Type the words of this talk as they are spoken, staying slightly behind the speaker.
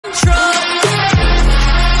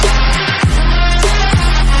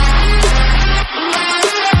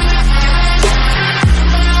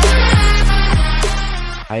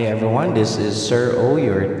everyone, this is Sir O,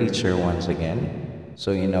 your teacher once again.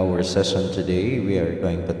 So in our session today, we are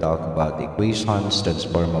going to talk about equations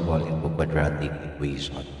transformable into quadratic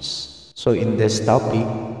equations. So in this topic,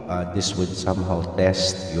 this would somehow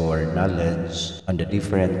test your knowledge on the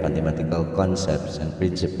different mathematical concepts and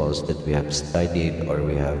principles that we have studied or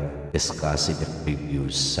we have discussed in the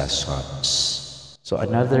previous sessions. So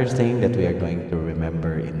another thing that we are going to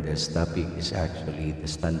remember in this topic is actually the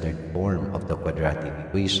standard form of the quadratic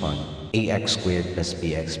equation, ax squared plus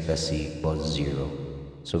bx plus c equals 0.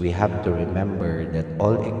 So we have to remember that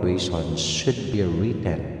all equations should be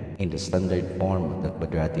written in the standard form of the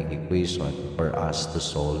quadratic equation for us to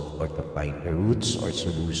solve or to find the roots or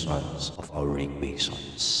solutions of our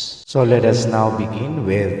equations. So let us now begin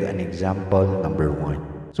with an example number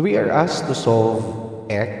 1. So we are asked to solve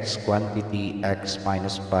x, quantity x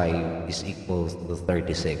minus 5 is equal to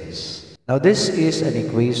 36. Now this is an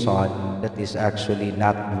equation that is actually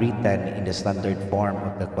not written in the standard form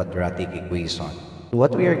of the quadratic equation.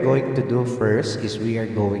 What we are going to do first is we are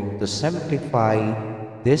going to simplify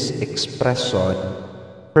this expression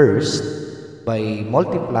first by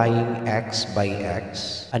multiplying x by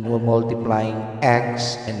x, and we're multiplying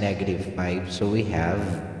x and negative 5. So we have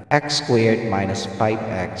x squared minus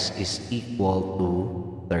 5x is equal to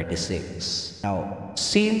 36. Now,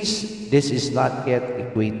 since this is not yet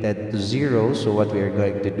equated to 0, so what we are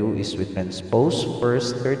going to do is we transpose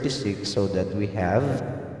first 36 so that we have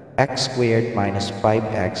x squared minus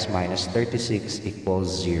 5x minus 36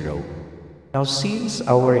 equals 0. Now, since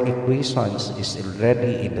our equations is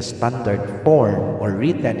already in the standard form or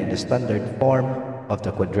written in the standard form of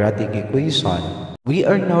the quadratic equation, we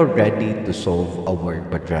are now ready to solve our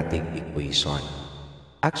quadratic equation.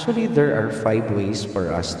 Actually, there are 5 ways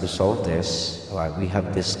for us to solve this. We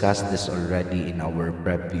have discussed this already in our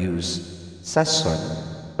previous session.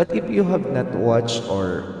 But if you have not watched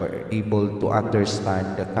or are able to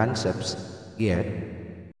understand the concepts yet,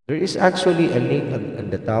 there is actually a link on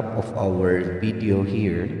the top of our video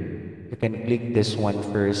here. You can click this one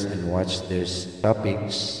first and watch these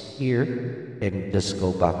topics here and just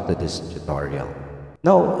go back to this tutorial.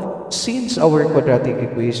 Now, since our quadratic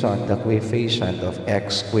equation, the coefficient of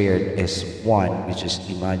x squared is 1, which is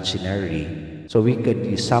imaginary, so we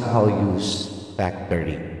could somehow use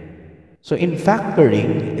factoring. So in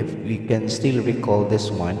factoring, if we can still recall this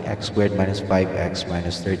one, x squared minus 5x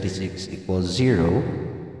minus 36 equals 0,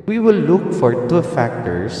 we will look for 2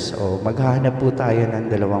 factors, o maghahanap po tayo ng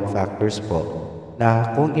dalawang factors po,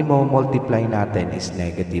 na kung i-multiply natin is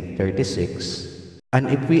negative 36, and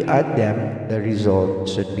if we add them, the result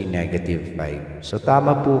should be negative 5. So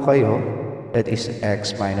tama po kayo, that is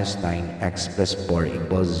x minus 9, x plus 4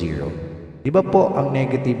 equals 0. Diba po ang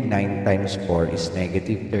negative 9 times 4 is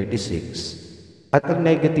negative 36, at ang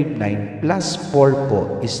negative 9 plus 4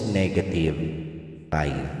 po is negative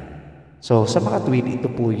 5. So sa makatuwid, ito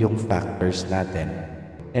po yung factors natin.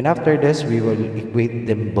 And after this, we will equate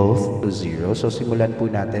them both to 0. So simulan po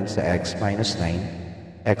natin sa x minus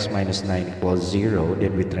 9. X minus 9 equals 0,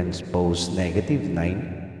 then we transpose negative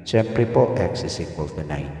 9. Siyempre po, x is equal to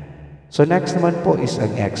 9. So next naman po is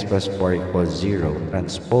ang x plus 4 equals 0.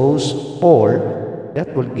 Transpose 4,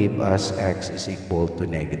 that will give us x is equal to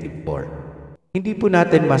negative 4. Hindi po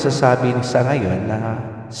natin masasabi sa ngayon na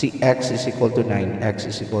si x is equal to 9, x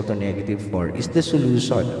is equal to negative 4 is the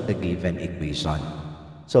solution of the given equation.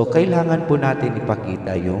 So kailangan po natin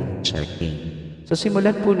ipakita yung checking. So,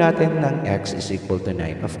 simulan po natin ng x is equal to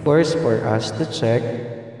 9. Of course, for us to check,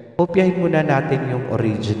 kopyahin muna natin yung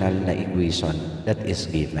original na equation that is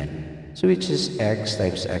given. So, which is x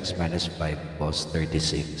times x minus 5 equals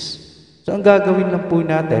 36. So, ang gagawin lang po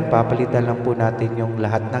natin, papalitan lang po natin yung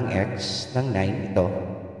lahat ng x, ng 9, ito.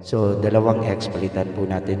 So, dalawang x, palitan po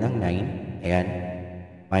natin ng 9. Ayan.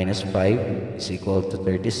 Minus 5 is equal to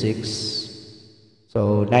 36.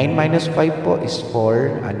 So, 9 minus 5 po is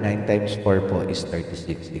 4, and 9 times 4 po is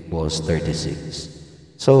 36, equals 36.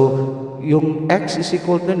 So, yung x is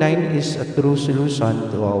equal to 9 is a true solution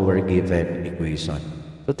to our given equation.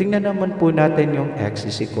 So, tingnan naman po natin yung x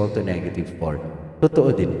is equal to negative 4.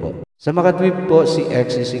 Totoo din po. Sa makatwid po, si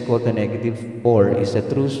x is equal to negative 4 is a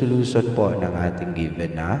true solution po ng ating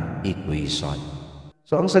given na equation.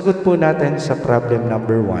 So, ang sagot po natin sa problem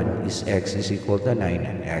number 1 is x is equal to 9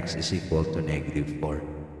 and x is equal to negative 4.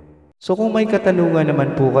 So, kung may katanungan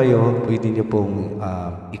naman po kayo, pwede nyo pong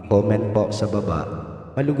i-comment po sa baba.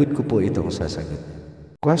 Malugod ko po itong sasagot.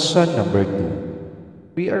 Question number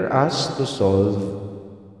 2. We are asked to solve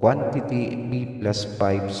quantity p plus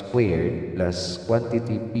 5 squared plus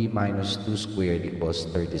quantity p minus 2 squared equals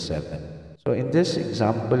 37. So, in this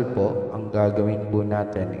example po, ang gagawin po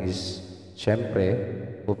natin is, syempre,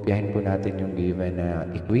 kopyahin po natin yung given na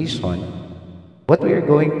equation. What we are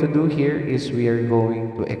going to do here is we are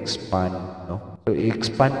going to expand, no? So,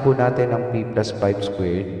 i-expand po natin ang p plus 5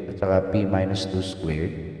 squared at saka p minus 2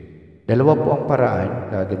 squared. Dalawa po ang paraan.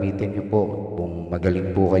 Gagamitin nyo po kung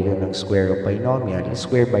magaling po kayo ng square of binomial,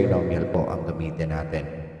 square binomial po ang gamitin natin.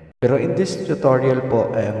 Pero in this tutorial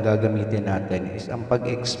po, ang gagamitin natin is ang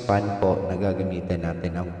pag-expand po na gagamitin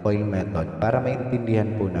natin ang FOIL method para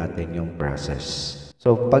maintindihan po natin yung process.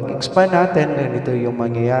 So, pag-expand natin, ganito yung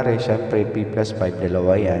mangyayari. Siyempre, p plus 5,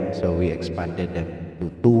 dalawa yan. So, we expanded them to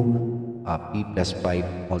 2. P plus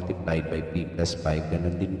 5 multiplied by p plus 5.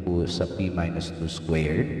 Ganun din po sa p minus 2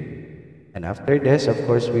 squared. And after this, of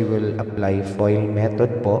course, we will apply FOIL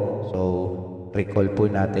method po. So, recall po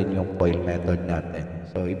natin yung FOIL method natin.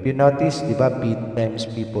 So, if you notice, di ba, p times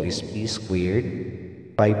p po is p squared.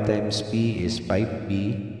 5 times p is 5p.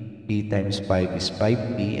 P times 5 is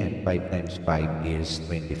 5p and 5 times 5 is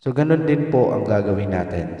 20. So, ganun din po ang gagawin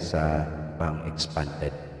natin sa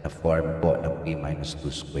pang-expanded na form po ng p minus 2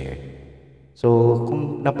 squared. So,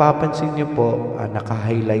 kung napapansin nyo po,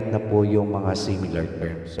 naka-highlight na po yung mga similar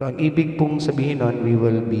terms. So, ang ibig pong sabihin nun, we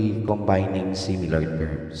will be combining similar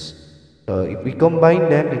terms. So, if we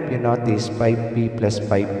combine them, if you notice, 5p plus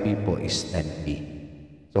 5p po is 10p.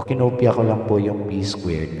 So, kinopya ko lang po yung p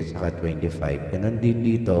squared at saka 25. Ganun din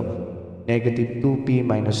dito, negative 2p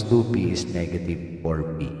minus 2p is negative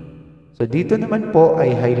 4p. So, dito naman po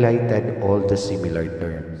ay highlighted all the similar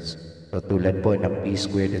terms. So, tulad po ng p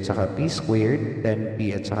squared at saka p squared,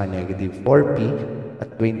 10p at saka negative 4p,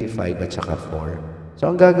 at 25 at saka 4.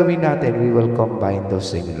 So, ang gagawin natin, we will combine those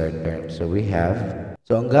similar terms. So,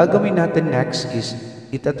 ang gagawin natin next is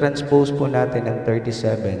ita-transpose po natin ang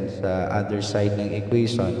 37 sa other side ng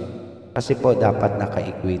equation kasi po dapat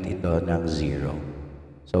naka-equate ito ng 0.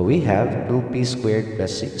 So, we have 2p squared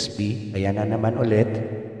plus 6p. Ayan na naman ulit.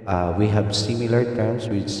 We have similar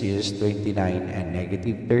terms which is 29 and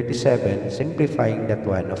negative 37. Simplifying that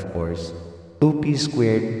one, of course, 2p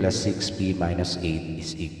squared plus 6p minus 8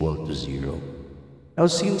 is equal to 0.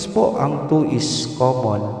 Now, since po ang 2 is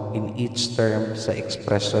common in each term sa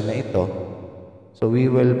expression na ito, so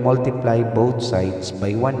we will multiply both sides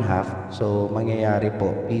by 1/2. So, mangyayari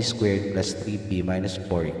po, p squared plus 3p minus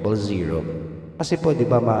 4 equals 0. Kasi po, di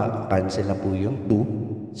ba, ma-cancel na po yung 2.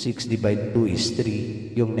 6 divided 2 is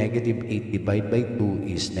 3. Yung negative 8 divided by 2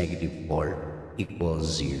 is negative 4 equals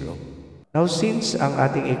 0. Now, since ang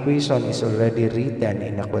ating equation is already written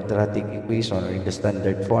in a quadratic equation or in the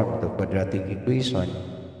standard form of the quadratic equation,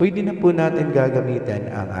 pwede na po natin gagamitin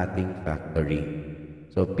ang ating factoring.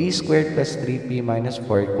 So, p squared plus 3p minus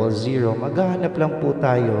 4 equals 0. Maghahanap lang po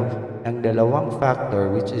tayo ng dalawang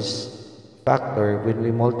factor which is factor when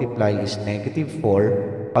we multiply is negative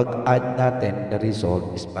 4. Pag-add natin, the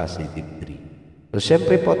result is positive 3. So,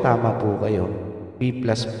 syempre po tama po kayo. p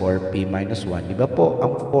plus 4, p minus 1. Diba po,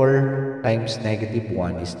 ang 4 times negative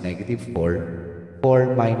 1 is negative 4.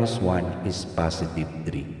 4 minus 1 is positive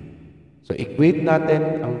 3. So, equate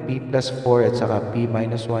natin ang p plus 4 at saka p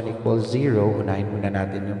minus 1 equals 0. Unahin muna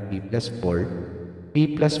natin yung p plus 4.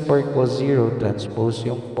 p plus 4 equals 0. Transpose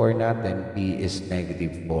yung 4 natin. p is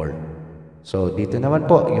negative 4. So, dito naman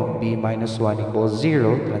po, yung p minus 1 equals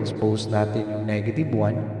 0. Transpose natin yung negative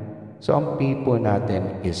 1. So, ang p po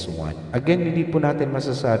natin is 1. Again, hindi po natin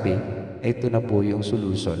masasabi ito na po yung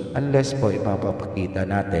solution unless po ipapakita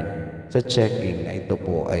natin sa checking na ito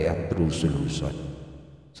po ay ang true solution.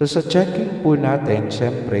 So, sa checking po natin,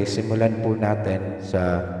 syempre, simulan po natin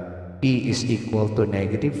sa p is equal to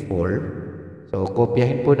negative 4. So,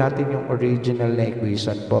 kopyahin po natin yung original na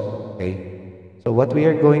equation po. Okay? So, what we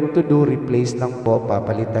are going to do, replace lang po,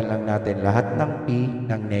 papalitan lang natin lahat ng p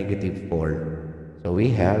ng negative 4. So, we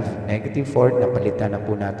have negative 4, napalitan na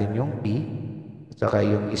po natin yung p. At saka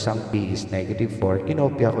yung isang p is negative 4.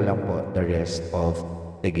 Kinopya ko lang po the rest of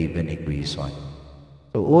the given equation.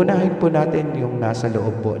 So, unahin po natin yung nasa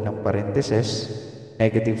loob po ng parentheses.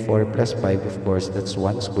 Negative 4 plus 5, of course, that's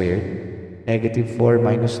 1 squared. Negative 4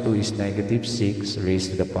 minus 2 is negative 6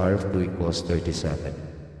 raised to the power of 2 equals 37.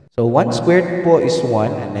 So, 1 squared po is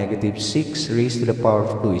 1 and negative 6 raised to the power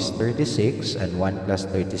of 2 is 36 and 1 plus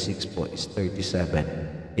 36 po is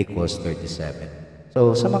 37 equals 37.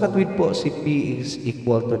 So, sa makatwid po, si p is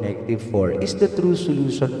equal to negative 4 is the true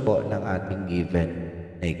solution po ng ating given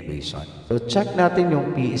na equation. So, check natin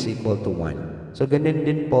yung p is equal to 1. So, ganun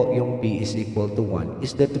din po yung p is equal to 1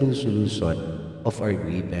 is the true solution of our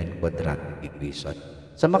given quadratic equation.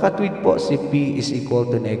 Sa makatwid po, si p is equal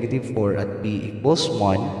to negative 4 at p equals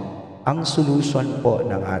 1 ang solution po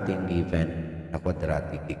ng ating given na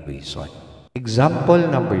quadratic equation. Example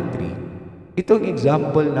number 3. Itong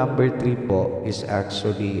example number 3 po is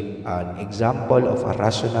actually an example of a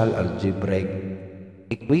rational algebraic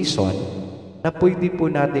equation na pwede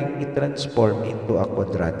po nating i-transform into a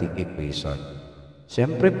quadratic equation.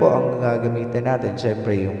 Siyempre po, ang gagamitin natin,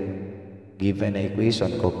 siyempre yung given na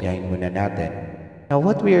equation, kopyahin muna natin. Now,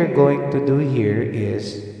 what we are going to do here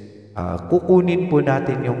is, kukunin po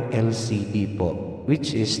natin yung LCD po,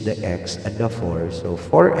 which is the x and the 4. So,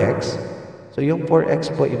 4x. So, yung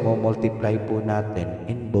 4x po, i-multiply po natin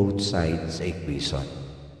in both sides sa equation.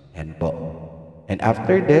 Yan po. And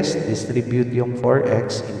after this, distribute yung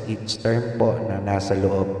 4x in each term po na nasa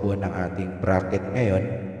loob po ng ating bracket ngayon.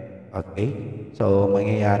 Okay? So,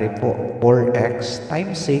 mangyayari po 4x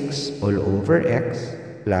times 6 all over x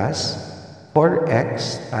plus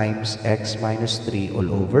 4x times x minus 3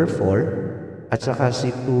 all over 4 at saka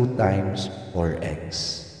si 2 times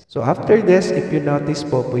 4x. So, after this, if you notice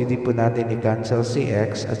po, pwede po natin i-cancel si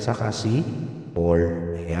x at saka si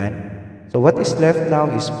 4. Ayan. So, what is left now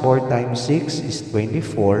is 4 times 6 is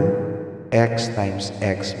 24, x times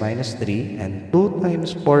x minus 3, and 2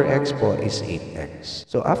 times 4x po is 8x.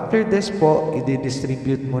 So, after this po,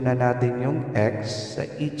 i-distribute muna natin yung x sa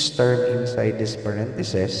each term inside this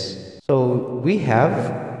parenthesis. So, we have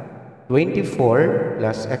 24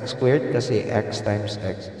 plus x squared kasi x times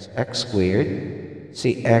x is x squared.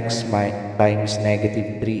 Si x times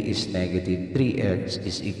negative 3 is negative 3x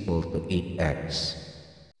is equal to 8x.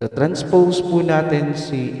 So, transpose po natin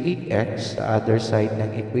si 8x sa other side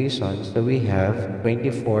ng equation. So, we have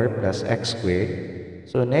 24 plus x squared.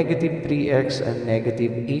 So, negative 3x and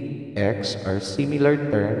negative 8x are similar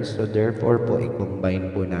terms. So, therefore po,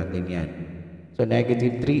 i-combine po natin yan. So,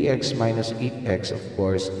 negative 3x minus 8x, of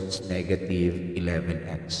course, it's negative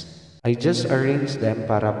 11x. I just arrange them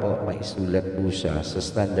para po maisulat po siya sa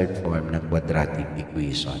standard form ng quadratic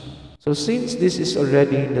equation. So, since this is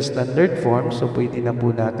already in the standard form, so pwede na po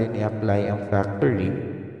natin i-apply ang factoring.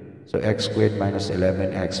 So, x squared minus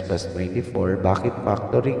 11x plus 24. Bakit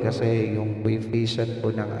factoring? Kasi yung coefficient po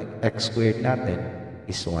ng x squared natin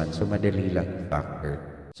is 1. So, madali lang i-factor.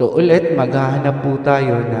 So, ulit, maghahanap po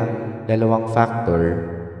tayo ng dalawang factor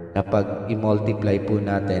na pag i-multiply po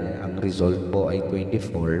natin, ang result po ay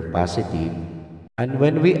 24, positive. And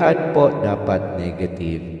when we add po, dapat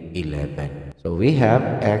negative 11. So, we have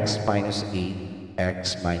x minus 8,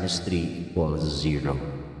 x minus 3 equals 0.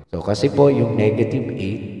 So, kasi po yung negative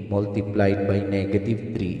 8 multiplied by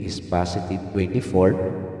negative 3 is positive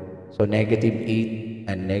 24. So, negative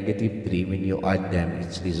 8 and negative 3, when you add them,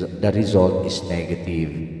 the result is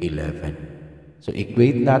negative 11. So,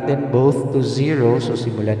 equate natin both to 0. So,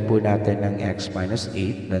 simulan po natin ng x minus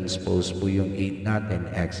 8. Transpose po yung 8 natin,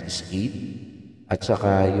 x is 8. At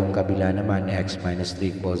saka yung kabila naman, x minus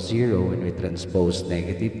 3 equals 0. When we transpose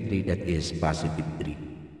negative 3, that is positive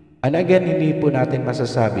 3. And again, hindi po natin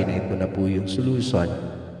masasabi na ito na po yung solution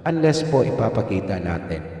unless po ipapakita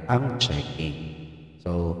natin ang checking.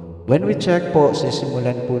 So, when we check po,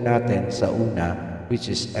 sisimulan po natin sa una, which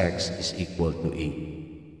is x is equal to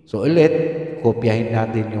 8. So, ulit, kopyahin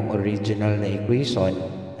natin yung original na equation.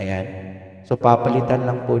 Ayan. So, papalitan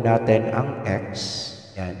lang po natin ang x.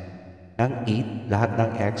 Ayan. Ng 8, lahat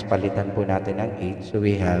ng x, palitan po natin ng 8. So,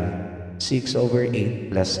 we have 6 over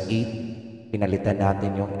 8 plus 8. Pinalitan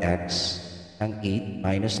natin yung x ng 8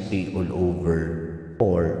 minus 3 all over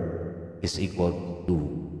 4 is equal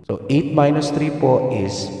to 2. So, 8 minus 3 po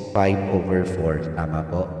is 5 over 4. Tama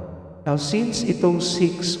po. Now, since itong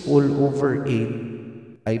 6 all over 8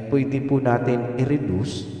 ay pwede po natin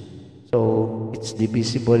i-reduce. So, it's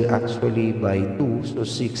divisible actually by 2. So,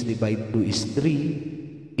 6 divided 2 is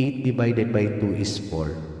 3. 8 divided by 2 is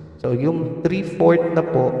 4. So, yung 3/4 na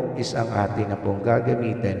po is ang atin na pong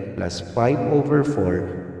gagamitin plus 5 over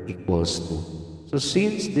 4 equals 2. So,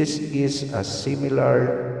 since this is a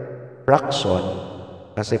similar fraction,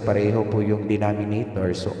 kasi pareho po yung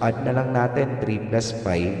denominator, so add na lang natin 3 plus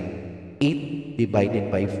 5. 8 divided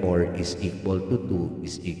by 4 is equal to 2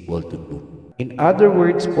 is equal to 2. In other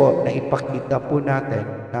words po, na ipakita po natin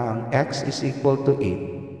na ang x is equal to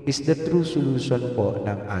 8 is the true solution po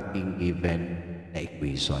ng ating given na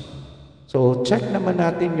equation. So, check naman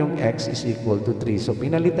natin yung x is equal to 3. So,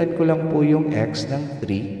 pinalitan ko lang po yung x ng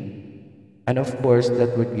 3. And of course,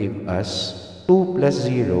 that would give us 2 plus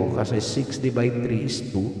 0 kasi 6 divided 3 is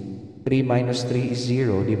 2. 3 minus 3 is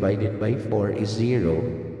 0 divided by 4 is 0.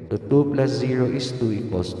 So, 2 plus 0 is 2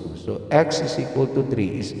 equals 2. So, x is equal to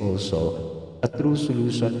 3 is also a true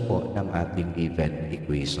solution po ng ating given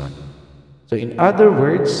equation. So, in other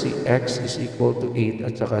words, si x is equal to 8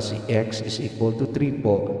 at saka si x is equal to 3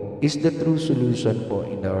 po is the true solution po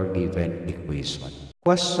in our given equation.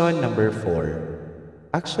 Question number 4.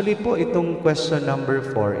 Actually po, itong question number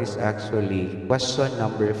 4 is actually question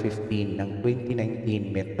number 15 ng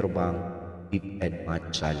 2019 Metrobank DepEd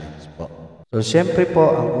Math Challenge po. So, syempre po,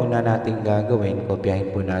 ang una nating gagawin,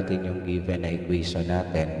 kopyahin po natin yung given na equation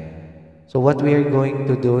natin. So, what we are going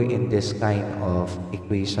to do in this kind of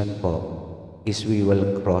equation po is we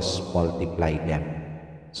will cross multiply them.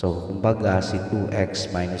 So, kumbaga, si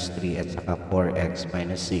 2x minus 3 at saka 4x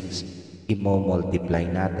minus 6, imo-multiply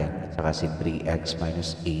natin. At saka si 3x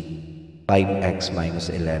minus 8, 5x minus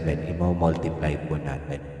 11, imo-multiply po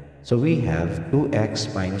natin. So, we have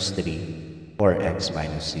 2x minus 3, 4x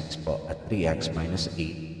minus 6 po, at 3x minus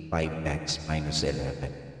 8, 5x minus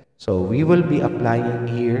 11. So, we will be applying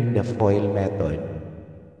here the FOIL method.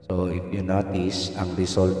 So, if you notice, ang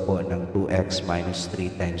result po ng 2x minus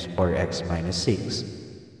 3 times 4x minus 6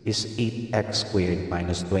 is 8x squared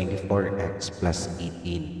minus 24x plus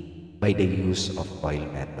 18 by the use of FOIL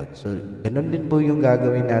method. So, ganun din po yung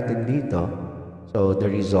gagawin natin dito. So, the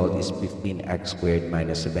result is 15x squared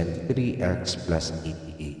minus 73x plus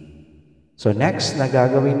 88. So, next na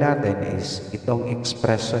gagawin natin is itong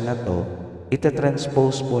expression na to,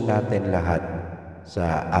 ita-transpose po natin lahat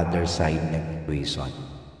sa other side ng equation.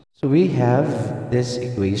 So, we have this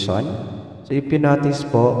equation. So, if you notice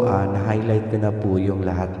po, na-highlight ko na po yung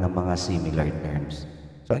lahat ng mga similar terms.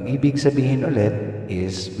 So, ang ibig sabihin ulit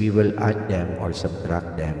is we will add them or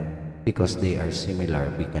subtract them because they are similar.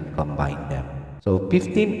 We can combine them. So,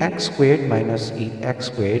 15x squared minus 8x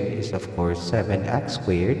squared is of course 7x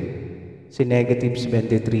squared. Si negative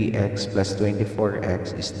 73x plus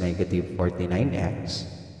 24x is negative 49x.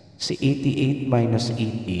 Si 88 minus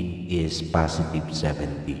 18 is positive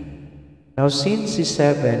 70. Now, since si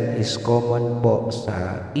 7 is common po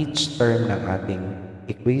sa each term ng ating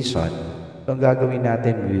equation, so, ang gagawin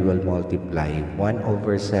natin, we will multiply 1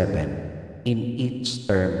 over 7 in each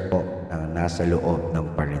term po na nasa loob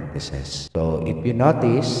ng parentheses. So, if you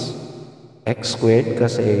notice, x squared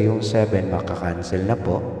kasi yung 7 makakancel na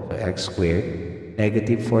po. So, x squared,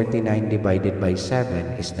 negative 49 divided by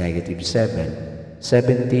 7 is negative 7.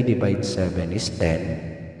 70 divided 7 is 10.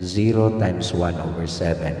 0 times 1 over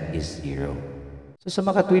 7 is 0. So, sa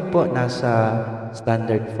makatwid po, nasa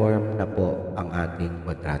standard form na po ang ating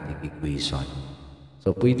quadratic equation.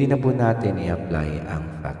 So, pwede na po natin i-apply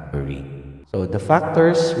ang factoring. So, the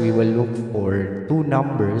factors, we will look for two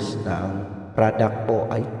numbers na ang product po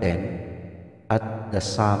ay 10 at the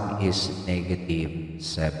sum is negative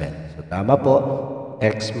 7. So, tama po,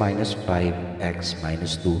 x minus 5, x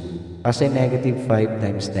minus 2. Kasi negative 5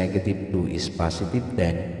 times negative 2 is positive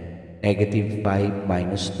 10. Negative 5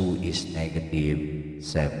 minus 2 is negative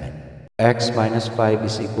 7. X minus 5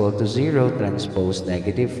 is equal to 0. Transpose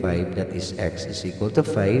negative 5. That is x is equal to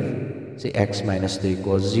 5. Si x minus 2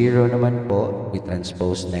 equals 0 naman po. We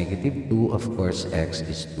transpose negative 2. Of course, x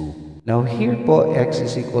is 2. Now, here po, x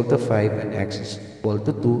is equal to 5 and x is equal to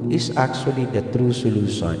 2 is actually the true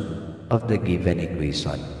solution of the given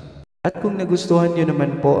equation. At kung nagustuhan nyo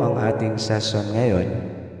naman po ang ating session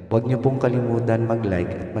ngayon, huwag niyo pong kalimutan mag-like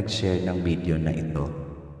at mag-share ng video na ito.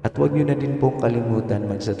 At huwag niyo na din pong kalimutan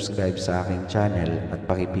mag-subscribe sa aking channel at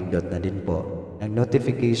pakipindot na din po ng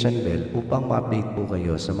notification bell upang ma-update po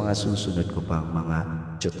kayo sa mga susunod ko pang mga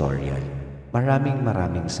tutorial.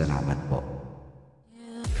 Maraming salamat po.